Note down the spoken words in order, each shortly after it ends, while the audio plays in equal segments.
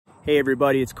Hey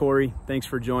everybody, it's Corey. Thanks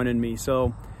for joining me.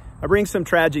 So I bring some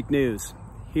tragic news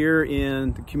here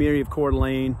in the community of Coeur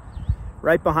d'Alene.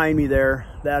 Right behind me there,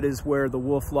 that is where the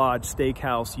Wolf Lodge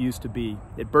Steakhouse used to be.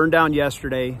 It burned down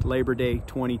yesterday, Labor Day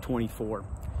 2024.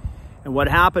 And what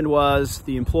happened was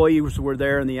the employees were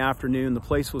there in the afternoon. The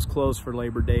place was closed for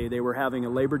Labor Day. They were having a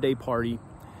Labor Day party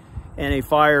and a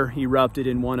fire erupted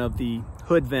in one of the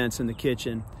hood vents in the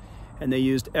kitchen. And they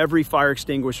used every fire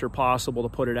extinguisher possible to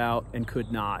put it out and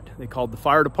could not. They called the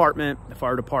fire department. The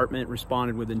fire department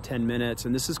responded within 10 minutes.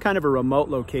 And this is kind of a remote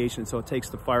location, so it takes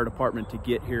the fire department to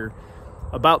get here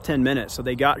about 10 minutes. So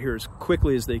they got here as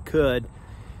quickly as they could.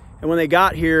 And when they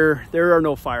got here, there are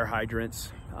no fire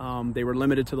hydrants. They were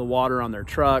limited to the water on their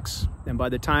trucks. And by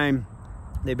the time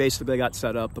they basically got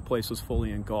set up, the place was fully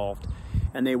engulfed.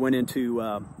 And they went into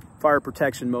fire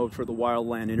protection mode for the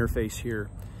wildland interface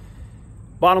here.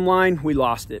 Bottom line, we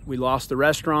lost it. We lost the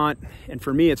restaurant. And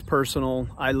for me, it's personal.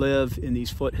 I live in these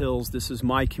foothills. This is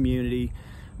my community.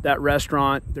 That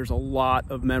restaurant, there's a lot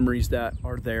of memories that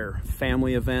are there.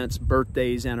 Family events,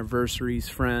 birthdays, anniversaries,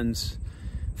 friends,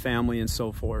 family, and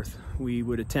so forth. We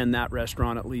would attend that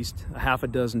restaurant at least a half a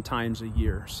dozen times a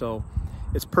year. So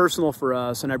it's personal for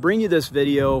us. And I bring you this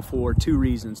video for two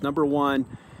reasons. Number one,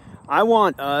 I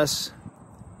want us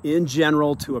in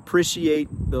general to appreciate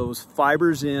those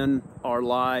fibers in our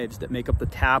lives that make up the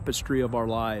tapestry of our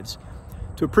lives,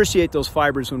 to appreciate those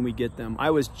fibers when we get them.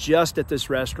 I was just at this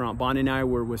restaurant. Bonnie and I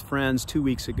were with friends 2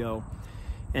 weeks ago,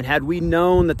 and had we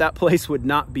known that that place would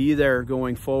not be there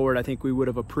going forward, I think we would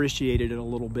have appreciated it a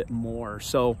little bit more.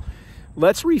 So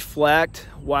let's reflect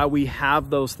while we have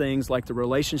those things, like the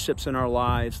relationships in our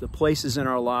lives, the places in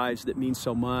our lives that mean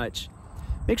so much.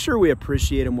 Make sure we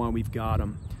appreciate them while we've got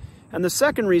them. And the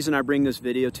second reason I bring this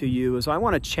video to you is I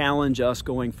want to challenge us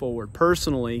going forward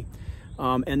personally,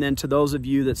 and then to those of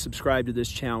you that subscribe to this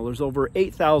channel. There's over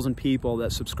 8,000 people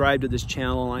that subscribe to this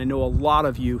channel, and I know a lot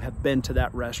of you have been to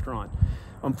that restaurant.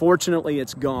 Unfortunately,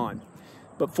 it's gone.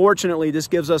 But fortunately, this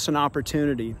gives us an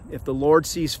opportunity. If the Lord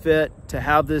sees fit to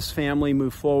have this family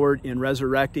move forward in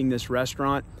resurrecting this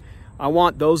restaurant, I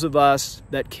want those of us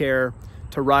that care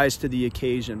to rise to the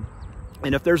occasion.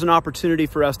 And if there's an opportunity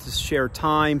for us to share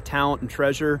time, talent, and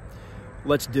treasure,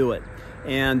 let's do it.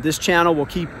 And this channel will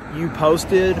keep you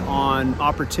posted on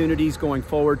opportunities going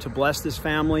forward to bless this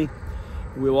family.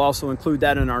 We will also include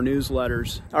that in our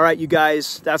newsletters. All right, you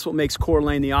guys, that's what makes Coeur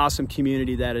d'Alene the awesome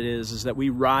community that it is that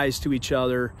we rise to each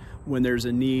other when there's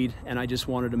a need. And I just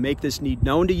wanted to make this need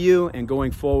known to you, and going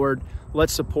forward,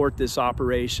 let's support this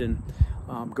operation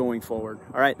going forward.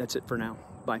 All right, that's it for now.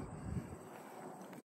 Bye.